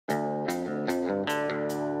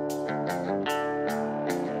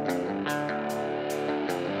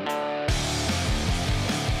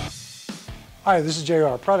Hi, this is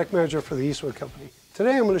JR, Product Manager for the Eastwood Company.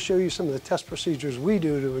 Today I'm going to show you some of the test procedures we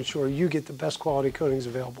do to ensure you get the best quality coatings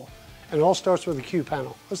available. And it all starts with the Q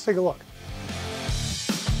panel. Let's take a look.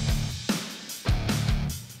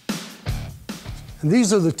 And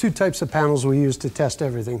these are the two types of panels we use to test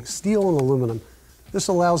everything, steel and aluminum. This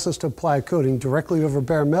allows us to apply a coating directly over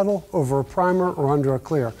bare metal, over a primer, or under a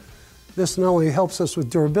clear. This not only helps us with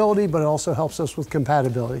durability, but it also helps us with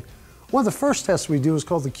compatibility. One of the first tests we do is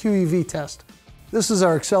called the QEV test. This is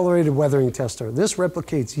our accelerated weathering tester. This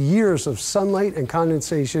replicates years of sunlight and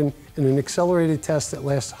condensation in an accelerated test that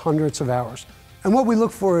lasts hundreds of hours. And what we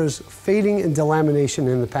look for is fading and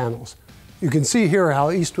delamination in the panels. You can see here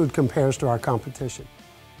how Eastwood compares to our competition.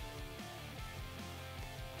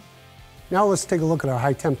 Now let's take a look at our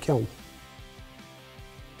high temp kiln.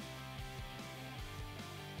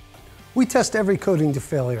 We test every coating to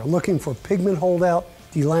failure, looking for pigment holdout,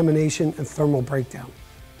 delamination, and thermal breakdown.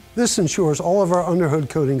 This ensures all of our underhood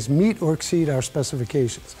coatings meet or exceed our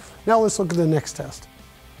specifications. Now let's look at the next test.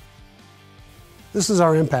 This is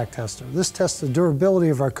our impact tester. This tests the durability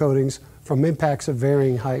of our coatings from impacts of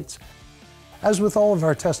varying heights. As with all of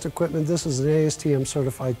our test equipment, this is an ASTM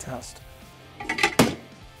certified test.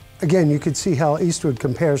 Again, you can see how Eastwood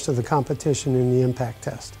compares to the competition in the impact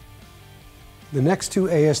test. The next two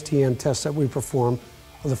ASTM tests that we perform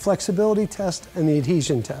are the flexibility test and the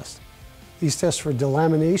adhesion test. These test for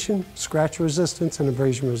delamination, scratch resistance, and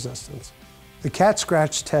abrasion resistance. The cat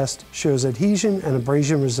scratch test shows adhesion and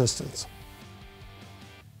abrasion resistance.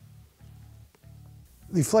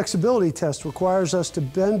 The flexibility test requires us to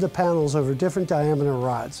bend the panels over different diameter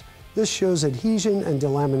rods. This shows adhesion and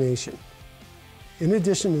delamination. In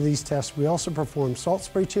addition to these tests, we also perform salt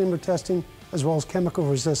spray chamber testing as well as chemical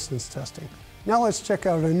resistance testing. Now let's check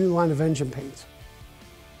out our new line of engine paints.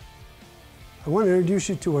 I want to introduce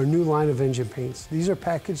you to our new line of engine paints. These are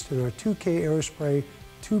packaged in our 2K Aero-Spray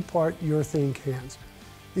 2-part urethane cans.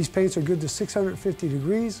 These paints are good to 650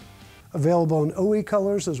 degrees, available in OE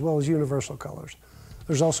colors as well as universal colors.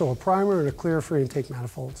 There's also a primer and a clear for intake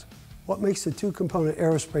manifolds. What makes the two-component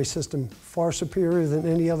Aero-Spray system far superior than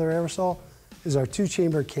any other aerosol is our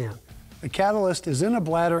two-chamber can. The catalyst is in a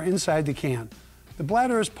bladder inside the can. The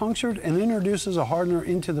bladder is punctured and introduces a hardener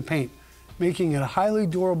into the paint, making it a highly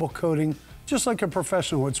durable coating, just like a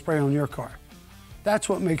professional would spray on your car. That's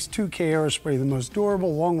what makes 2K Aero-Spray the most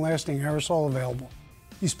durable, long-lasting aerosol available.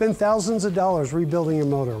 You spend thousands of dollars rebuilding your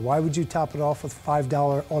motor. Why would you top it off with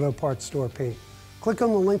 $5 auto parts store paint? Click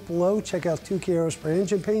on the link below, check out 2K Aero-Spray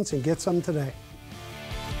engine paints, and get some today.